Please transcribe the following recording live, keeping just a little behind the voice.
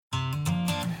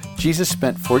Jesus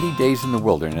spent 40 days in the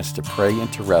wilderness to pray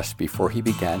and to rest before he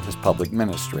began his public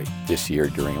ministry. This year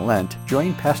during Lent,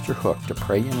 join Pastor Hook to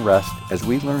pray and rest as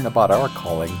we learn about our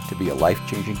calling to be a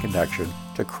life-changing connection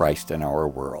to Christ in our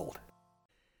world.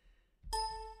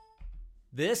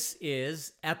 This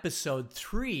is episode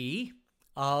 3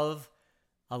 of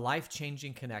A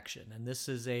Life-Changing Connection, and this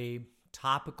is a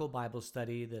topical Bible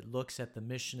study that looks at the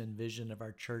mission and vision of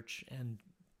our church and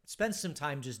spends some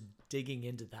time just digging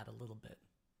into that a little bit.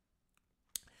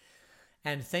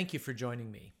 And thank you for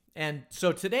joining me. And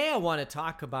so today I want to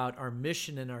talk about our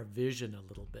mission and our vision a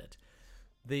little bit.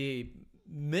 The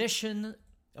mission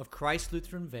of Christ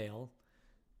Lutheran Vail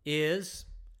is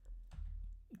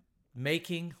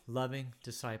making loving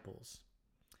disciples.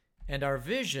 And our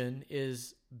vision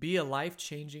is be a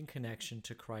life-changing connection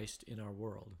to Christ in our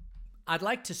world. I'd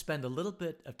like to spend a little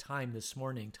bit of time this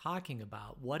morning talking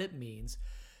about what it means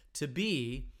to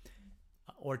be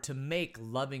or to make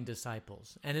loving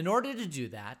disciples. And in order to do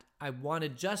that, I want to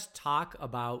just talk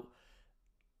about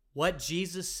what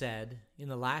Jesus said in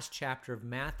the last chapter of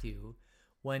Matthew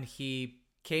when he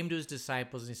came to his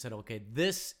disciples and he said, okay,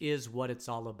 this is what it's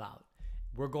all about.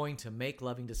 We're going to make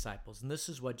loving disciples. And this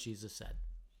is what Jesus said.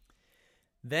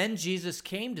 Then Jesus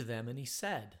came to them and he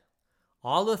said,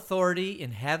 all authority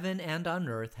in heaven and on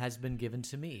earth has been given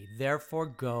to me. Therefore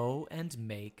go and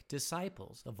make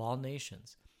disciples of all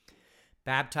nations,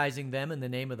 baptizing them in the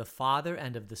name of the Father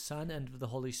and of the Son and of the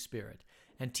Holy Spirit,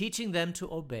 and teaching them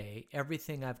to obey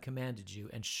everything I've commanded you.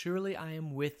 And surely I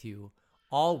am with you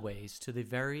always to the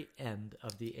very end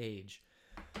of the age.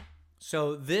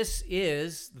 So this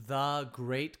is the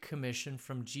Great Commission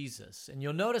from Jesus. And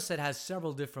you'll notice it has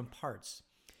several different parts.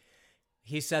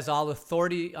 He says, all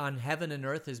authority on heaven and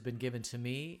earth has been given to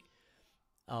me.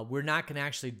 We're not going to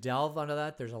actually delve into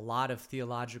that. There's a lot of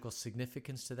theological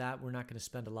significance to that. We're not going to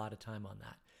spend a lot of time on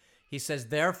that. He says,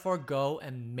 therefore go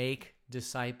and make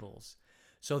disciples.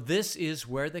 So this is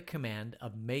where the command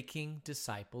of making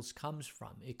disciples comes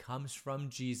from. It comes from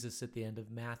Jesus at the end of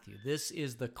Matthew. This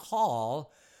is the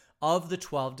call of the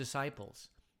 12 disciples.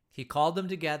 He called them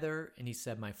together and he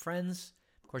said, my friends.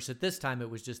 Of course, at this time, it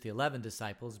was just the 11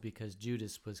 disciples because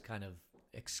Judas was kind of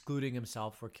excluding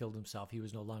himself or killed himself. He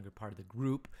was no longer part of the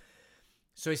group.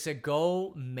 So he said,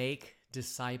 go make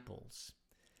disciples.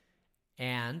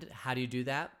 And how do you do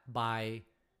that? By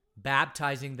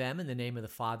baptizing them in the name of the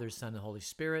Father, Son, and Holy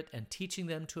Spirit, and teaching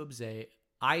them to obey.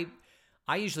 I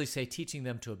usually say teaching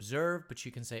them to observe, but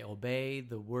you can say obey.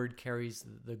 The word carries,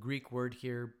 the Greek word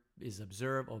here is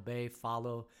observe, obey,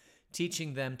 follow.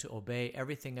 Teaching them to obey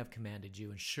everything I've commanded you,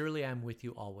 and surely I'm with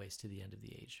you always to the end of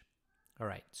the age. All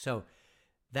right, so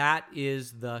that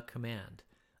is the command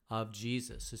of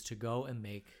Jesus, is to go and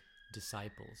make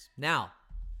disciples. Now,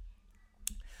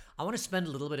 I want to spend a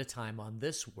little bit of time on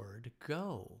this word,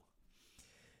 go,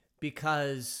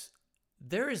 because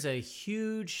there is a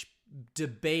huge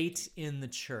debate in the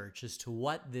church as to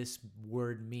what this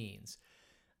word means.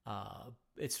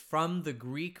 It's from the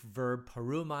Greek verb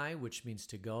parumai, which means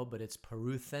to go, but it's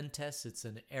paruthentes. It's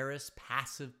an aorist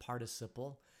passive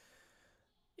participle.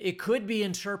 It could be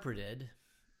interpreted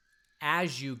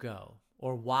as you go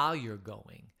or while you're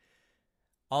going.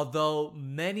 Although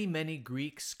many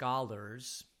Greek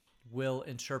scholars will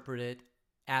interpret it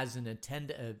as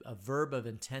a verb of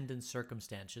intended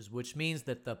circumstances, which means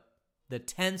that the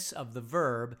tense of the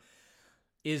verb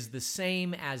is the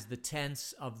same as the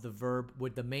tense of the verb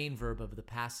with the main verb of the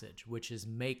passage, which is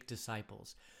make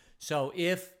disciples. So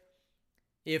if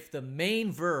the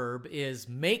main verb is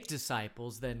make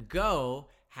disciples, then go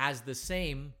has the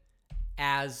same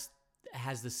tense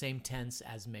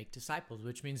as make disciples,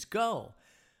 which means go.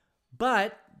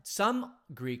 But some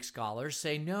Greek scholars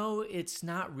say, no, it's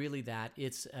not really that.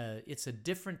 It's a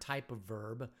different type of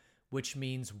verb, which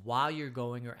means while you're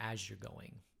going or as you're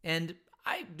going. And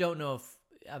I don't know if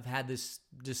I've had this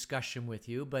discussion with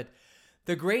you, but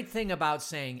the great thing about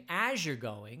saying as you're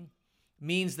going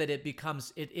means that it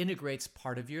integrates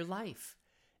part of your life.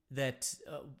 That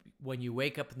when you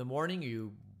wake up in the morning,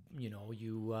 you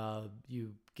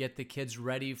get the kids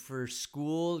ready for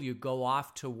school, you go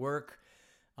off to work,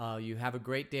 you have a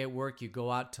great day at work, you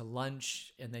go out to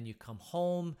lunch, and then you come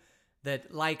home.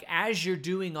 That like as you're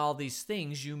doing all these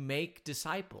things, you make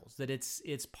disciples. That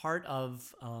it's part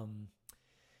of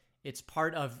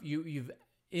you've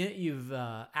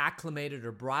acclimated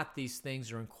or brought these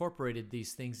things or incorporated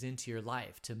these things into your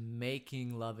life to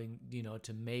making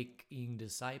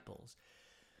disciples.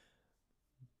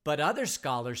 But other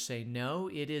scholars say, no,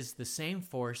 it is the same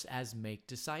force as make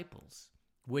disciples,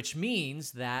 which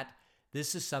means that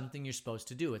this is something you're supposed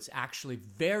to do. It's actually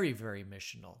very, very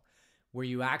missional. where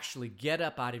you actually get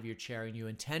up out of your chair and you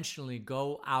intentionally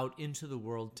go out into the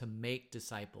world to make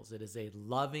disciples. It is a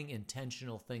loving,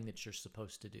 intentional thing that you're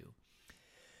supposed to do.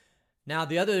 Now,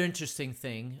 the other interesting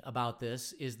thing about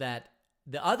this is that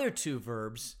the other two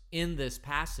verbs in this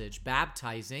passage,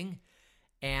 baptizing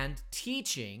and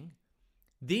teaching,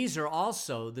 these are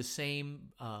also the same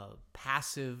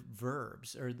passive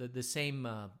verbs, or the same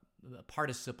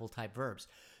participle type verbs.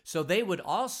 So they would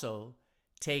also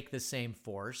take the same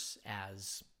force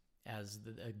as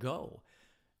the go.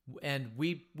 And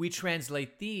we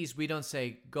translate these. We don't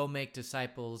say go make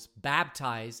disciples,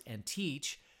 baptize and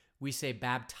teach. We say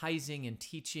baptizing and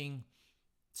teaching.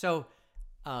 So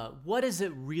what does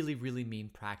it really, really mean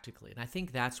practically? And I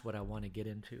think that's what I want to get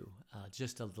into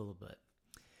just a little bit.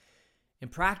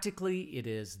 And practically, it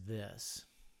is this.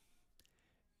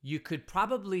 You could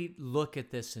probably look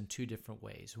at this in two different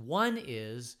ways. One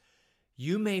is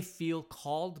you may feel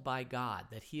called by God,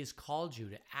 that He has called you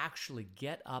to actually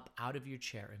get up out of your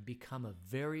chair and become a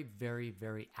very, very,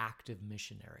 very active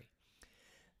missionary.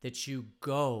 That you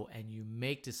go and you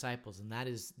make disciples, and that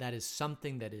is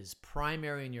something that is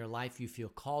primary in your life. You feel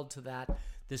called to that.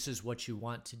 This is what you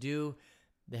want to do.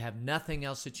 They have nothing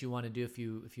else that you want to do. If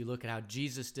you look at how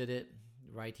Jesus did it,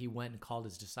 right? He went and called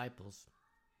His disciples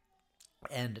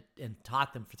and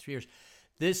taught them for 3 years.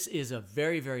 This is a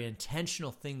very, very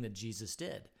intentional thing that Jesus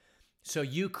did. So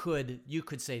you could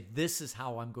say, this is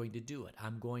how I'm going to do it.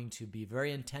 I'm going to be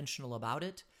very intentional about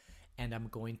it, and I'm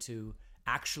going to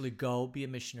actually go be a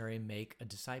missionary and make a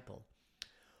disciple.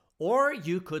 Or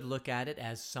you could look at it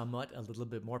as somewhat a little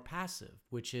bit more passive,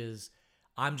 which is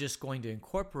I'm just going to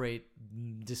incorporate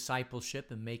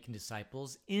discipleship and making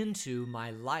disciples into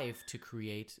my life to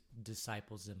create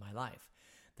disciples in my life.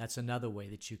 That's another way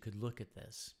that you could look at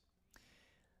this.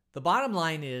 The bottom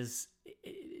line is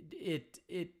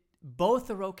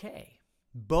both are okay.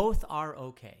 Both are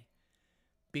okay.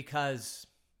 Because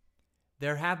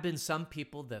there have been some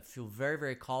people that feel very,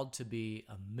 very called to be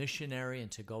a missionary and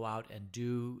to go out and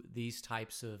do these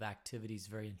types of activities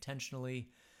very intentionally,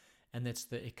 and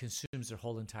it consumes their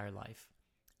whole entire life.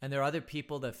 And there are other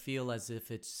people that feel as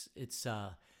if it's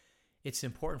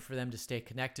important for them to stay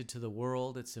connected to the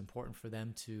world. It's important for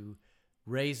them to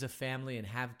raise a family and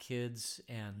have kids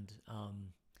and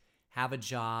have a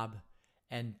job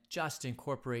and just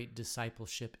incorporate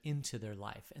discipleship into their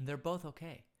life. And they're both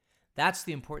okay. That's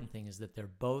the important thing, is that they're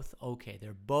both okay.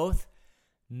 They're both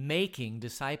making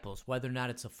disciples, whether or not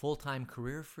it's a full-time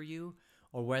career for you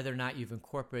or whether or not you've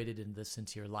incorporated this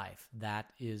into your life.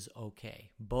 That is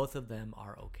okay. Both of them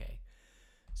are okay.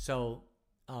 So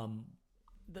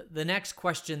the next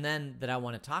question then that I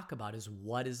want to talk about is,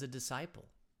 what is a disciple?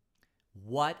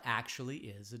 What actually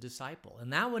is a disciple?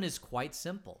 And that one is quite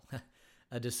simple.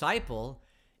 A disciple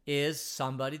is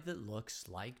somebody that looks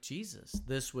like Jesus.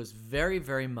 This was very,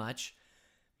 very much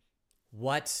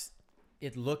what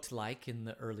it looked like in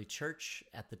the early church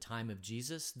at the time of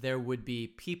Jesus. There would be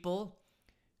people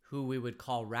who we would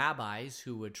call rabbis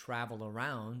who would travel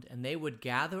around, and they would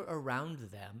gather around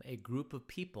them a group of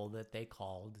people that they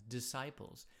called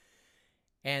disciples.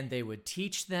 And they would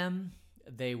teach them,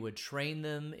 they would train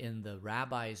them in the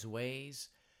rabbi's ways,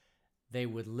 they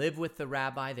would live with the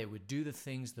rabbi, they would do the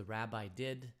things the rabbi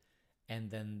did, and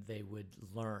then they would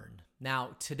learn.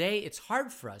 Now, today it's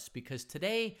hard for us because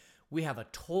today we have a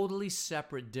totally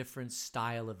separate, different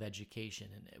style of education.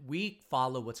 And we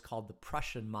follow what's called the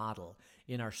Prussian model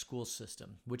in our school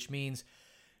system, which means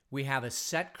we have a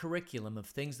set curriculum of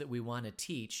things that we want to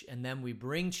teach, and then we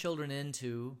bring children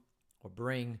into, or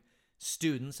bring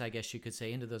students, I guess you could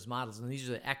say, into those models. And these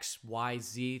are the X, Y,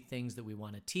 Z things that we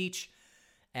want to teach.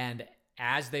 And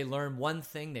as they learn one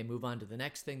thing, they move on to the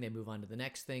next thing, they move on to the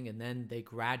next thing, and then they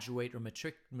graduate or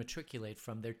matriculate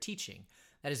from their teaching.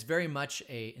 That is very much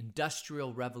an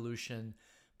industrial revolution,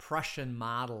 Prussian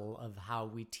model of how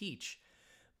we teach.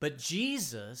 But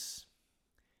Jesus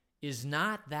is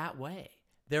not that way.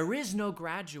 There is no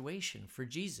graduation for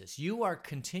Jesus. You are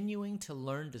continuing to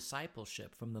learn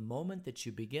discipleship from the moment that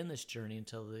you begin this journey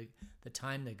until the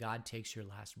time that God takes your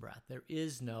last breath. There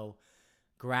is no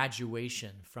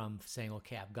graduation from saying,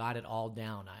 okay, I've got it all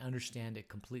down. I understand it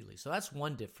completely. So that's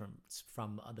one difference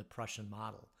from the Prussian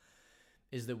model,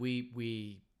 is that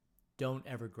we don't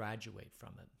ever graduate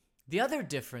from it. The other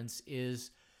difference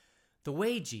is the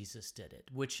way Jesus did it,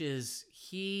 which is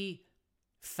he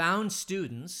found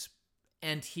students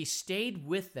and he stayed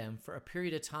with them for a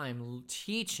period of time,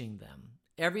 teaching them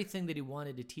everything that he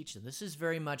wanted to teach them. This is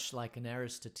very much like an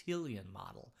Aristotelian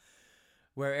model,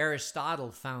 where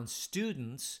Aristotle found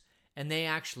students and they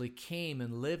actually came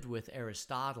and lived with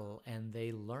Aristotle and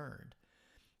they learned.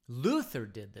 Luther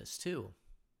did this too.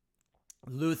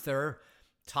 Luther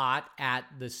taught at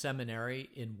the seminary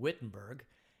in Wittenberg,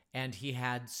 and he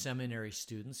had seminary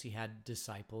students. He had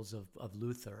disciples of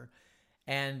Luther,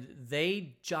 and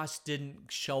they just didn't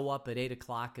show up at 8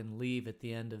 o'clock and leave at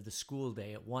the end of the school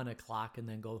day at 1 o'clock and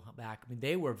then go back. I mean,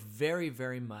 they were very,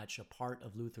 very much a part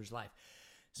of Luther's life.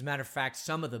 As a matter of fact,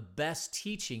 some of the best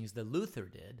teachings that Luther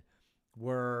did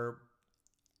were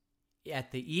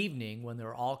at the evening when they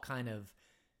were all kind of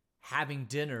having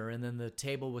dinner, and then the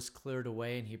table was cleared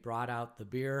away and he brought out the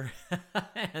beer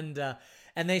and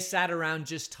they sat around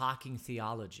just talking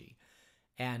theology.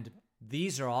 And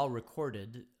these are all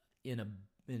recorded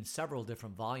in several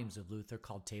different volumes of Luther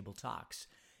called Table Talks.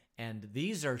 And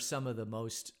these are some of the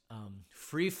most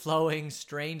free-flowing,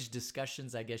 strange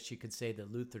discussions, I guess you could say,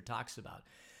 that Luther talks about,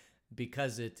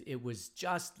 because it was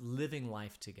just living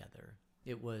life together.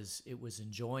 It was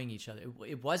enjoying each other.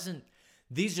 It wasn't.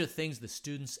 These are things the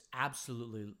students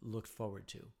absolutely looked forward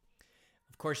to.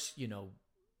 Of course,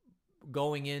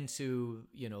 going into,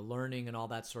 learning and all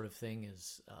that sort of thing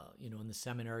is, in the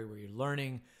seminary where you're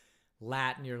learning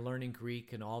Latin, you're learning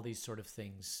Greek and all these sort of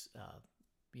things,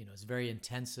 it's very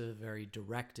intensive, very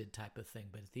directed type of thing.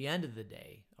 But at the end of the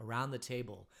day, around the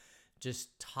table,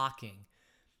 just talking,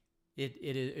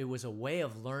 it was a way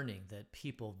of learning that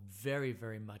people very,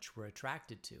 very much were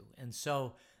attracted to. And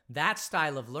so that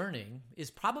style of learning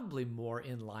is probably more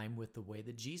in line with the way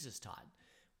that Jesus taught,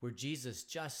 where Jesus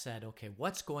just said, okay,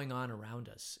 what's going on around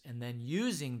us? And then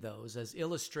using those as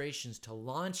illustrations to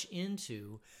launch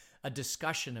into a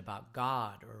discussion about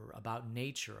God or about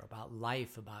nature, about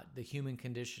life, about the human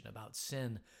condition, about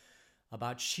sin,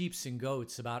 about sheep and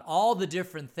goats, about all the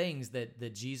different things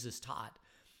that Jesus taught.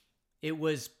 It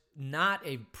was not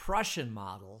a Prussian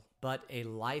model, but a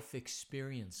life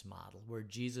experience model where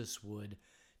Jesus would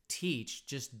teach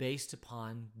just based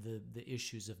upon the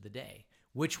issues of the day.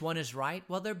 Which one is right?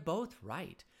 Well, they're both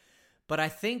right. But I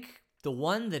think the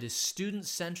one that is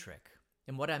student-centric,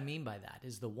 and what I mean by that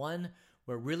is the one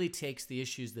where it really takes the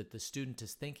issues that the student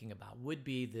is thinking about, would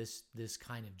be this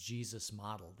kind of Jesus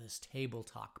model, this table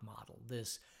talk model,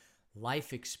 this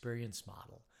life experience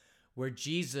model, where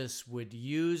Jesus would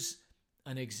use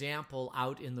an example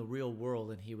out in the real world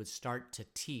and he would start to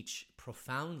teach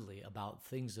profoundly about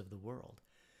things of the world.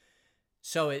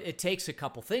 So it takes a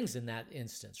couple things in that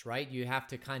instance, right? You have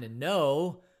to kind of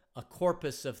know a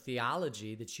corpus of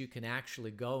theology that you can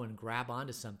actually go and grab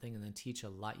onto something and then teach a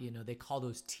lot. They call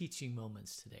those teaching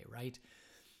moments today, right?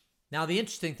 Now, the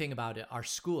interesting thing about our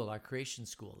school, our creation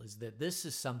school, is that this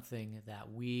is something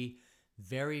that we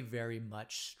very, very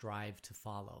much strive to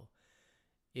follow.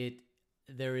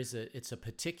 It's a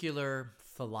particular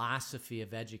philosophy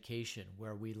of education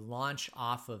where we launch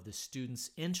off of the student's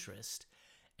interest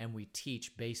and we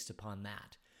teach based upon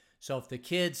that. So if the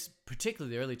kids,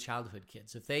 particularly the early childhood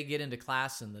kids, if they get into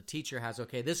class and the teacher has,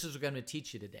 okay, this is what we're going to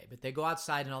teach you today, but they go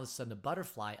outside and all of a sudden a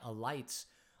butterfly alights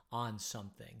on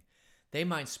something, they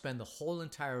might spend the whole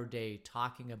entire day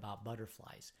talking about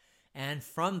butterflies. And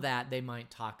from that, they might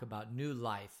talk about new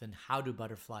life and how do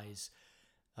butterflies,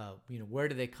 where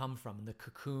do they come from in the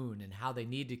cocoon and how they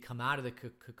need to come out of the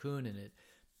cocoon, and it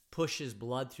pushes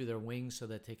blood through their wings so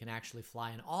that they can actually fly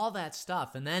and all that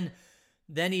stuff. And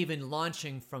then even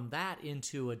launching from that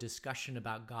into a discussion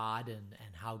about God and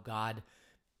how God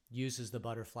uses the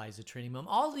butterflies as a training moment.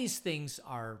 All these things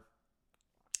are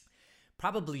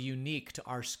probably unique to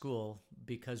our school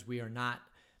because we are not,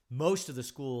 most of the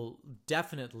school,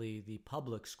 definitely the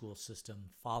public school system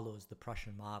follows the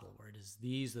Prussian model where it is,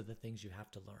 these are the things you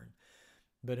have to learn.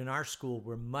 But in our school,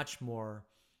 we're much more,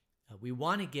 we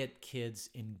want to get kids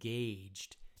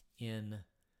engaged in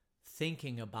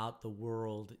thinking about the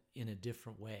world in a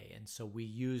different way. And so we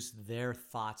use their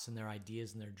thoughts and their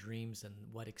ideas and their dreams and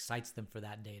what excites them for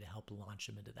that day to help launch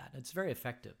them into that. And it's very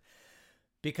effective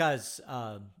because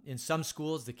in some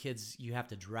schools, the kids, you have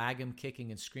to drag them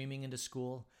kicking and screaming into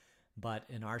school. But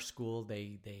in our school,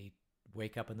 they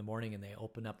wake up in the morning and they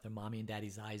open up their mommy and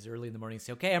daddy's eyes early in the morning and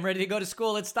say, okay, I'm ready to go to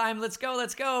school. It's time. Let's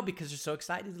go. Because they're so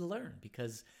excited to learn,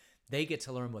 because they get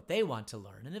to learn what they want to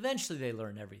learn. And eventually they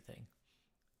learn everything.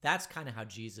 That's kind of how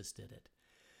Jesus did it.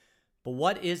 But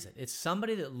what is it? It's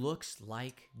somebody that looks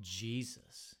like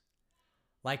Jesus.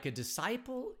 Like a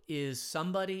disciple is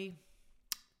somebody,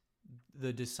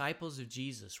 the disciples of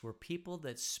Jesus were people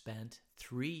that spent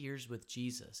 3 years with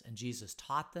Jesus, and Jesus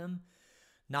taught them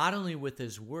not only with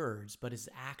his words, but his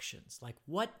actions. Like,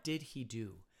 what did he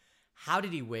do? How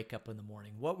did he wake up in the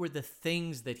morning? What were the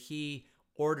things that he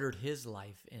ordered his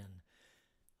life in?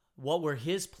 What were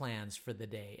his plans for the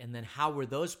day? And then how were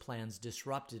those plans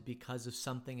disrupted because of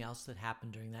something else that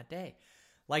happened during that day?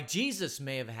 Like Jesus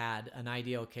may have had an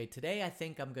idea, okay, today I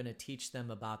think I'm going to teach them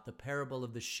about the parable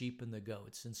of the sheep and the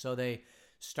goats. And so they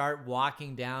start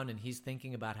walking down and he's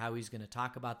thinking about how he's going to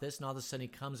talk about this. And all of a sudden he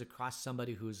comes across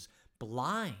somebody who's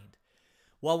blind.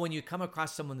 Well, when you come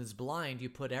across someone that's blind, you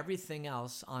put everything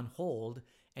else on hold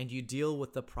and you deal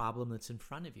with the problem that's in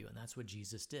front of you. And that's what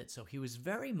Jesus did. So he was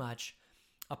very much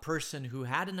a person who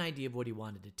had an idea of what he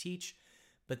wanted to teach.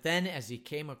 But then as he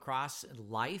came across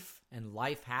life and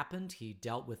life happened, he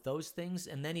dealt with those things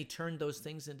and then he turned those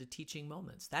things into teaching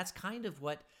moments. That's kind of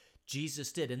what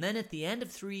Jesus did. And then at the end of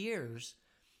 3 years,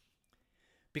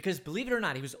 because believe it or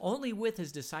not, he was only with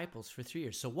his disciples for 3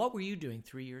 years. So what were you doing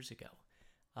 3 years ago?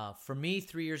 For me,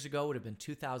 3 years ago would have been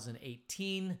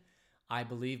 2018. I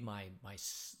believe my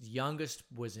youngest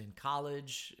was in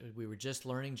college. We were just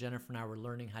learning. Jennifer and I were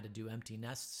learning how to do empty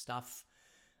nest stuff.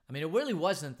 I mean, it really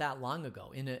wasn't that long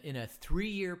ago. In a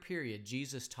 3-year period,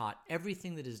 Jesus taught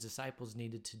everything that his disciples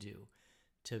needed to do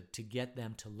to get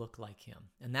them to look like him.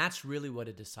 And that's really what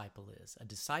a disciple is. A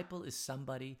disciple is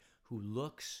somebody who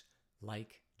looks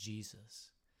like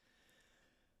Jesus.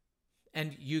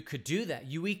 And you could do that.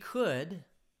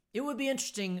 It would be an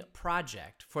interesting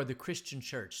project for the Christian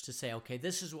church to say, okay,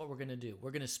 this is what we're going to do.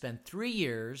 We're going to spend 3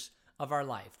 years of our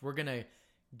life. We're going to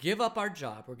give up our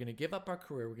job. We're going to give up our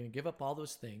career. We're going to give up all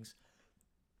those things.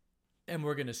 And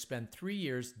we're going to spend 3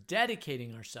 years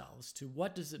dedicating ourselves to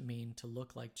what does it mean to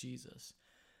look like Jesus.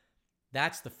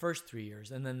 That's the first 3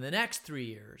 years. And then the next 3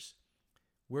 years,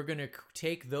 we're going to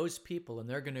take those people and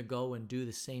they're going to go and do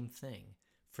the same thing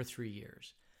for 3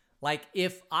 years. Like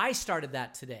if I started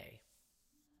that today,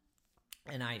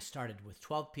 and I started with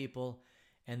 12 people,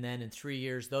 and then in 3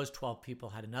 years, those 12 people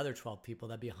had another 12 people,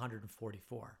 that'd be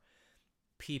 144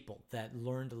 people that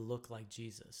learned to look like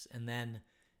Jesus. And then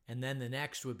the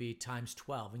next would be times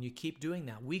 12. And you keep doing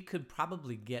that. We could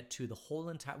probably get to the whole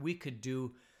entire, we could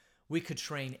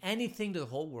train anything to the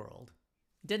whole world.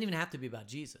 It doesn't even have to be about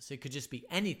Jesus. It could just be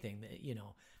anything that,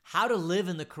 how to live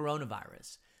in the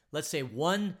coronavirus. Let's say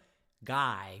one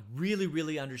guy really,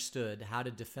 really understood how to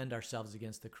defend ourselves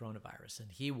against the coronavirus,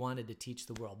 and he wanted to teach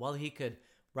the world. Well,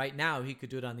 right now, he could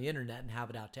do it on the internet and have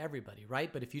it out to everybody,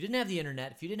 right? But if you didn't have the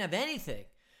internet, if you didn't have anything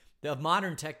of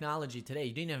modern technology today,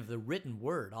 you didn't have the written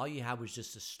word. All you had was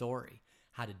just a story,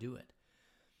 how to do it.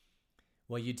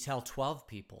 Well, you'd tell 12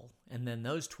 people, and then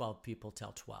those 12 people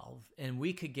tell 12, and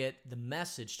we could get the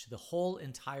message to the whole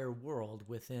entire world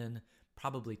within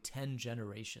probably 10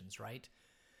 generations, right?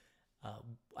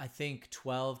 I think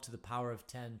 12 to the power of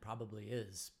 10 probably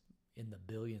is in the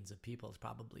billions of people. It's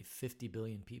probably 50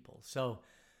 billion people. So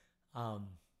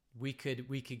we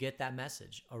could get that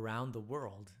message around the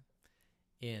world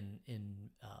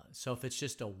so if it's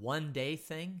just a one-day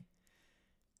thing,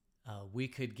 we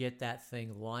could get that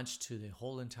thing launched to the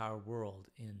whole entire world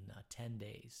in 10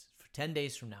 days. For 10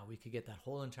 days from now, we could get that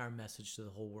whole entire message to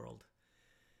the whole world.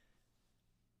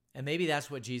 And maybe that's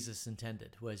what Jesus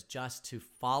intended, was just to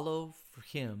follow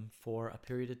him for a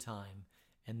period of time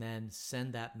and then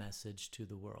send that message to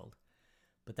the world.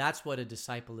 But that's what a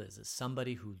disciple is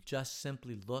somebody who just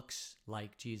simply looks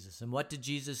like Jesus. And what did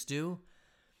Jesus do?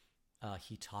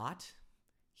 He taught,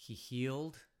 he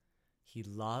healed, he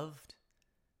loved.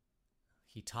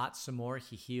 He taught some more,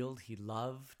 he healed, he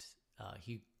loved.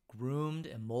 He groomed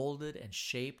and molded and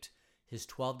shaped his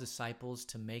 12 disciples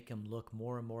to make them look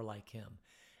more and more like him.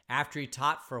 After he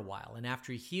taught for a while and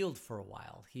after he healed for a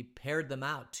while, he paired them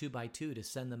out 2 by 2 to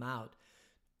send them out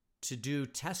to do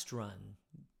test run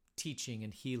teaching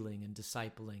and healing and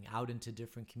discipling out into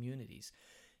different communities.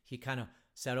 He kind of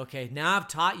said, okay, now I've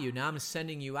taught you, now I'm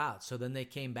sending you out. So then they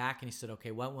came back and he said,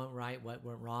 okay, what went right, what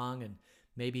went wrong? And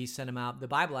maybe he sent them out. The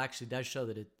Bible actually does show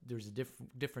that there's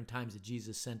different times that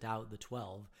Jesus sent out the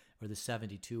 12 or the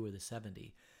 72 or the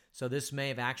 70. So this may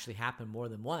have actually happened more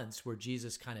than once where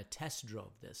Jesus kind of test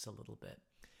drove this a little bit.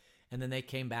 And then they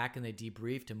came back and they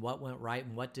debriefed and what went right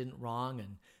and what didn't wrong.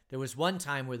 And there was one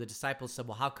time where the disciples said,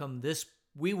 well, how come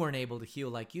we weren't able to heal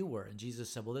like you were? And Jesus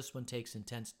said, well, this one takes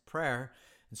intense prayer.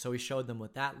 And so he showed them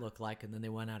what that looked like. And then they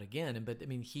went out again.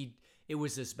 It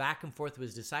was this back and forth with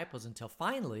his disciples until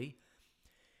finally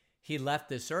he left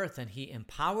this earth and he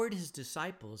empowered his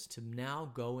disciples to now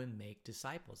go and make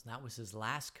disciples. And that was his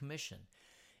last commission.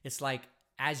 It's like,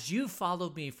 as you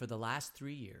followed me for the last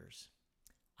 3 years,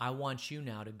 I want you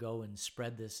now to go and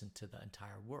spread this into the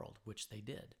entire world, which they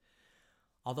did.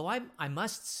 Although I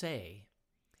must say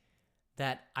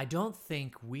that I don't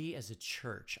think we as a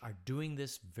church are doing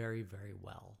this very, very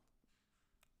well.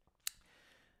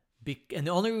 And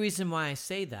the only reason why I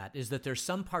say that is that there's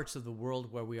some parts of the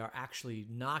world where we are actually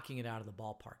knocking it out of the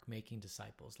ballpark, making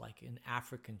disciples, like in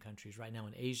African countries right now,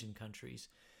 in Asian countries.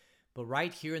 But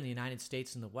right here in the United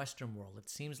States and the Western world, it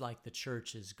seems like the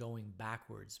church is going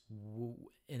backwards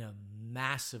in a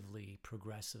massively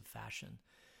progressive fashion.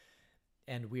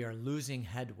 And we are losing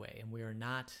headway, and we're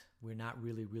not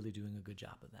really doing a good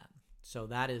job of that. So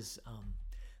that is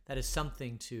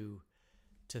something to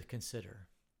consider.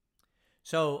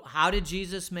 So how did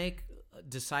Jesus make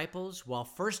disciples? Well,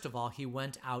 first of all, he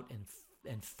went out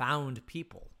and found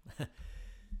people.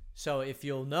 So if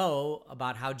you'll know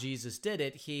about how Jesus did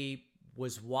it, he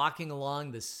was walking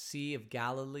along the Sea of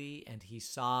Galilee, and he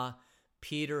saw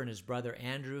Peter and his brother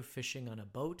Andrew fishing on a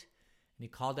boat, and he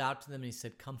called out to them and he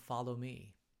said, "Come follow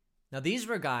me." Now, these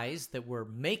were guys that were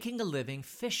making a living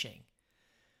fishing.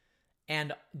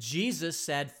 And Jesus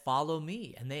said, "Follow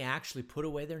me." And they actually put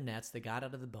away their nets. They got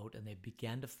out of the boat and they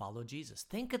began to follow Jesus.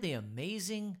 Think of the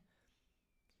amazing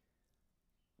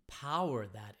power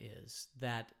that is,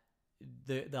 that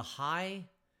the high,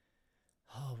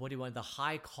 the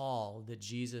high call that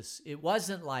Jesus, it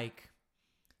wasn't like,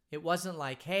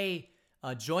 hey,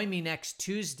 join me next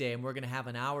Tuesday and we're going to have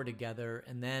an hour together,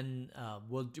 and then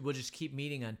we'll just keep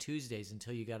meeting on Tuesdays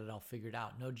until you got it all figured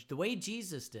out. No, the way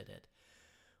Jesus did it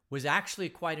was actually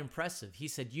quite impressive. He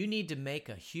said, you need to make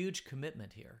a huge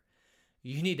commitment here.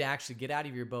 You need to actually get out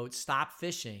of your boat, stop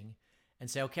fishing, and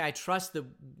say, okay, I trust that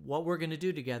what we're going to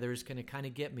do together is going to kind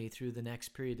of get me through the next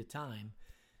period of time.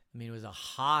 I mean, it was a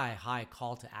high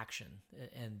call to action,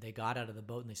 and they got out of the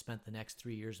boat and they spent the next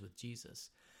 3 years with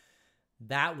Jesus.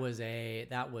 That was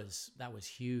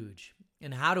huge.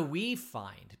 And how do we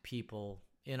find people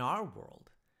in our world?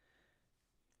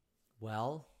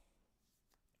 Well,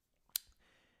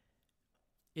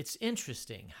 it's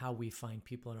interesting how we find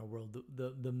people in our world.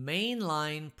 The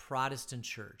mainline Protestant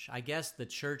church, I guess the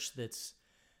church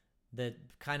that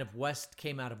kind of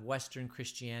came out of Western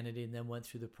Christianity and then went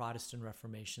through the Protestant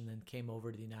Reformation, then came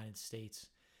over to the United States.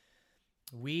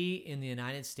 We in the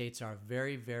United States are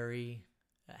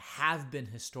have been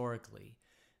historically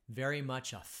very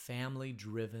much a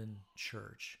family-driven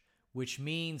church, which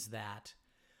means that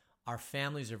our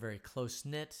families are very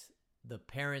close-knit. The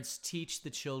parents teach the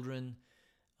children.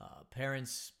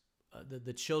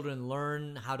 The children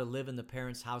learn how to live in the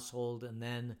parents' household, and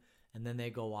then they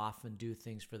go off and do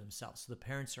things for themselves. So the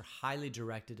parents are highly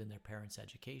directed in their parents'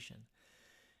 education.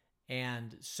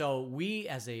 And so we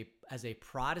as a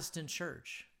Protestant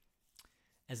church,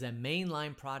 as a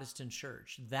mainline Protestant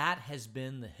church, that has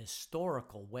been the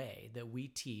historical way that we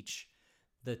teach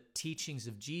the teachings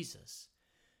of Jesus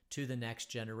to the next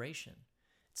generation.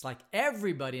 It's like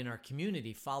everybody in our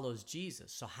community follows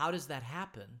Jesus. So how does that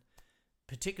happen?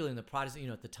 Particularly in the Protestant,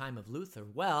 at the time of Luther.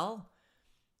 Well,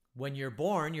 when you're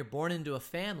born into a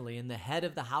family, and the head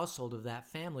of the household of that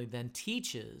family then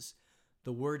teaches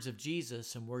the words of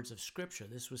Jesus and words of Scripture.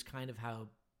 This was kind of how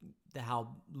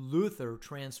Luther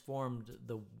transformed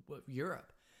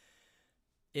Europe.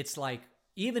 It's like,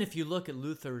 even if you look at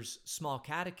Luther's small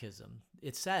catechism,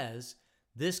 it says,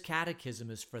 this catechism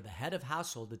is for the head of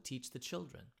household to teach the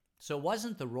children. So it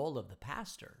wasn't the role of the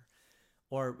pastor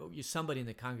or somebody in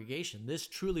the congregation. This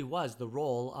truly was the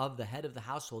role of the head of the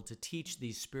household to teach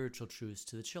these spiritual truths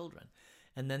to the children.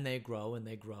 And then they grow, and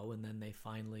then they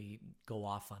finally go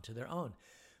off onto their own.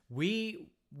 We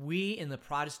in the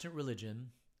Protestant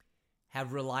religion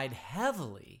have relied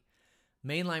heavily,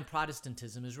 mainline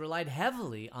Protestantism has relied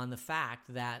heavily on the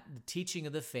fact that the teaching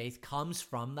of the faith comes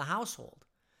from the household.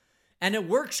 And it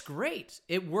works great.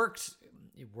 It works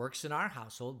in our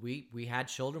household. We had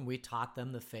children. We taught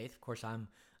them the faith. Of course, I'm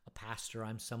a pastor.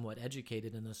 I'm somewhat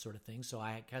educated in this sort of thing, so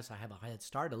I guess I have a head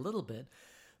start a little bit.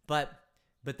 But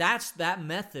that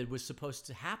method was supposed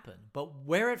to happen. But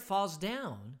where it falls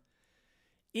down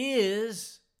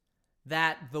is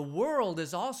that the world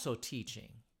is also teaching.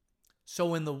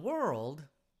 So in the world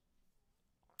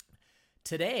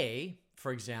today,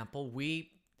 for example, we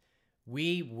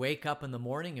wake up in the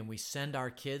morning and we send our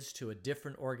kids to a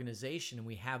different organization and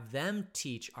we have them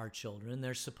teach our children.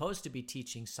 They're supposed to be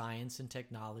teaching science and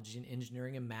technology and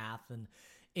engineering and math and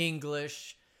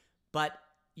English, but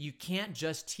you can't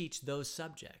just teach those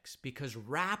subjects, because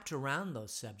wrapped around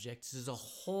those subjects is a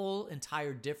whole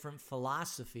entire different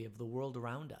philosophy of the world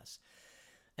around us.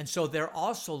 And so they're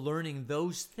also learning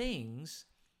those things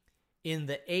in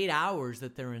the 8 hours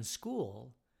that they're in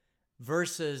school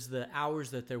versus the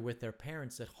hours that they're with their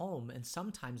parents at home, and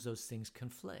sometimes those things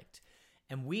conflict.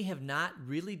 And we have not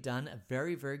really done a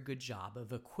very, very good job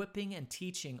of equipping and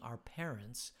teaching our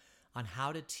parents on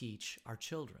how to teach our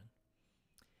children,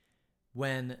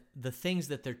 when the things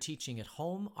that they're teaching at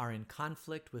home are in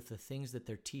conflict with the things that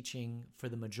they're teaching for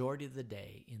the majority of the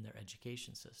day in their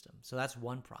education system. So that's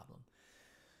one problem.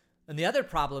 And the other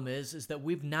problem is that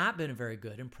we've not been very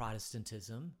good in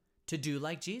Protestantism to do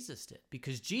like Jesus did,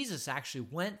 because Jesus actually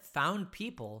found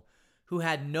people who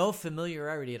had no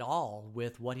familiarity at all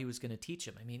with what he was going to teach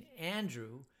them. I mean,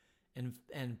 Andrew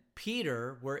and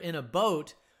Peter were in a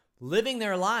boat living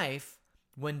their life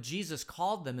when Jesus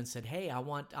called them and said, hey, I'm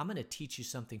going to teach you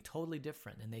something totally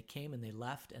different. And they came and they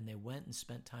left and they went and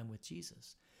spent time with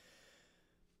Jesus.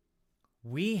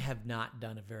 We have not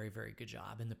done a very, very good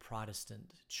job in the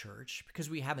Protestant church, because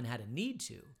we haven't had a need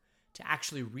to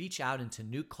actually reach out into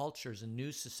new cultures and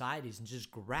new societies and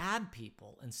just grab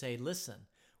people and say, listen,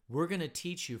 we're going to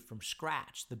teach you from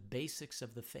scratch the basics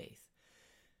of the faith.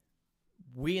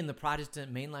 We in the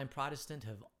mainline Protestant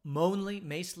have mostly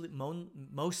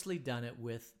done it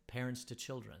with parents to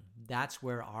children. That's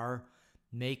where our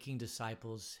making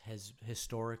disciples has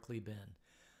historically been.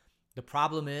 The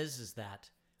problem is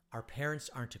that our parents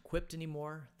aren't equipped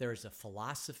anymore. There's a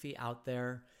philosophy out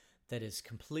there that is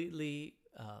completely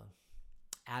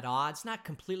at odds, not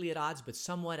completely at odds, but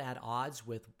somewhat at odds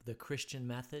with the Christian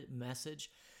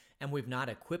message. And we've not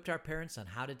equipped our parents on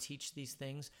how to teach these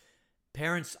things.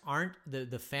 Parents aren't,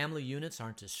 the family units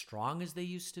aren't as strong as they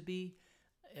used to be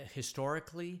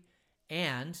historically.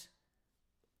 And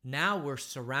now we're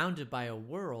surrounded by a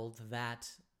world that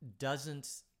doesn't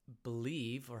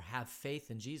believe or have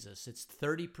faith in Jesus. It's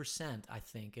 30%, I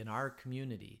think, in our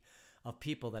community of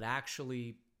people that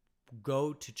actually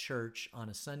go to church on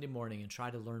a Sunday morning and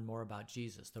try to learn more about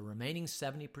Jesus. The remaining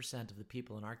 70% of the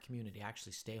people in our community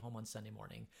actually stay home on Sunday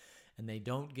morning, and they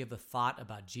don't give a thought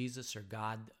about Jesus or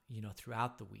God,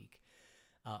 throughout the week.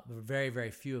 Very,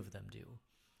 very few of them do.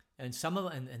 And some of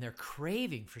them, and they're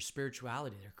craving for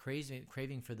spirituality. They're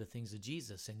craving for the things of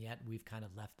Jesus, and yet we've kind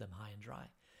of left them high and dry.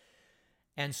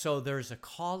 And so there's a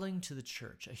calling to the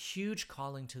church, a huge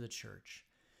calling to the church,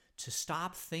 to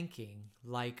stop thinking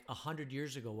like 100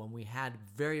 years ago when we had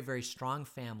very, very strong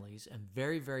families and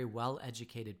very, very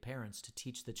well-educated parents to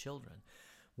teach the children.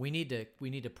 We need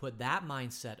to put that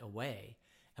mindset away,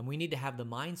 and we need to have the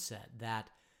mindset that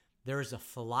there is a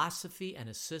philosophy and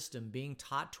a system being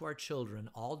taught to our children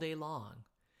all day long,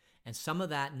 and some of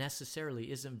that necessarily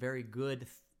isn't very good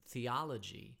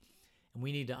theology, and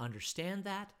we need to understand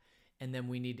that, and then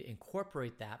we need to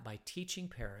incorporate that by teaching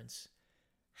parents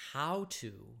how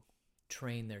to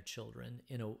train their children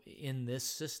in this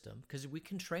system, because we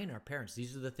can train our parents.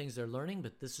 These are the things they're learning,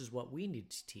 but this is what we need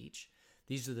to teach.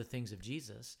 These are the things of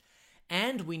Jesus.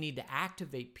 And we need to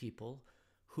activate people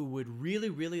who would really,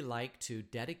 really like to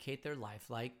dedicate their life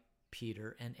like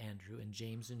Peter and Andrew and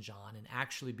James and John and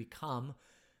actually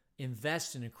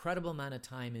invest an incredible amount of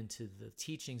time into the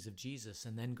teachings of Jesus,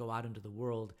 and then go out into the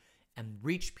world and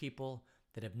reach people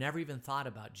that have never even thought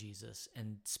about Jesus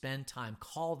and spend time,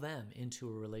 call them into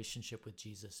a relationship with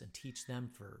Jesus and teach them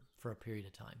for a period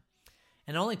of time.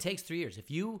 And it only takes 3 years.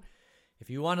 If you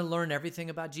want to learn everything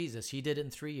about Jesus, he did it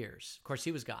in 3 years. Of course,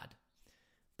 he was God.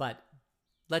 But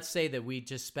let's say that we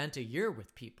just spent a year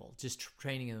with people, just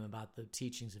training them about the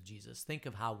teachings of Jesus. Think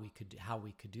of how we could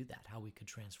do that, how we could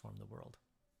transform the world.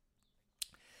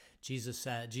 Jesus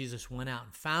went out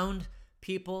and found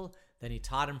people, then he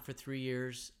taught them for 3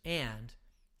 years, and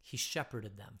he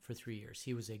shepherded them for 3 years.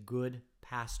 He was a good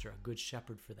pastor, a good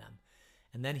shepherd for them.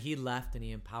 And then he left and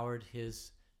he empowered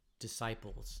his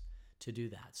disciples to do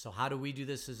that. So how do we do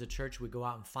this as a church? We go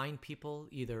out and find people,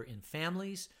 either in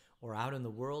families or out in the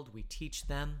world. We teach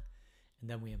them, and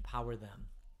then we empower them.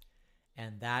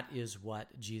 And that is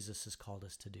what Jesus has called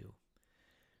us to do.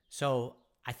 So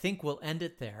I think we'll end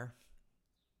it there.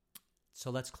 So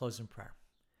let's close in prayer.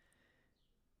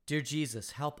 Dear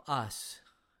Jesus, help us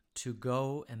to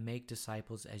go and make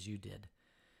disciples as you did.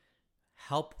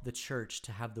 Help the church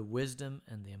to have the wisdom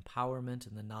and the empowerment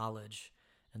and the knowledge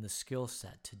and the skill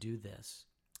set to do this.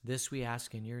 This we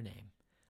ask in your name.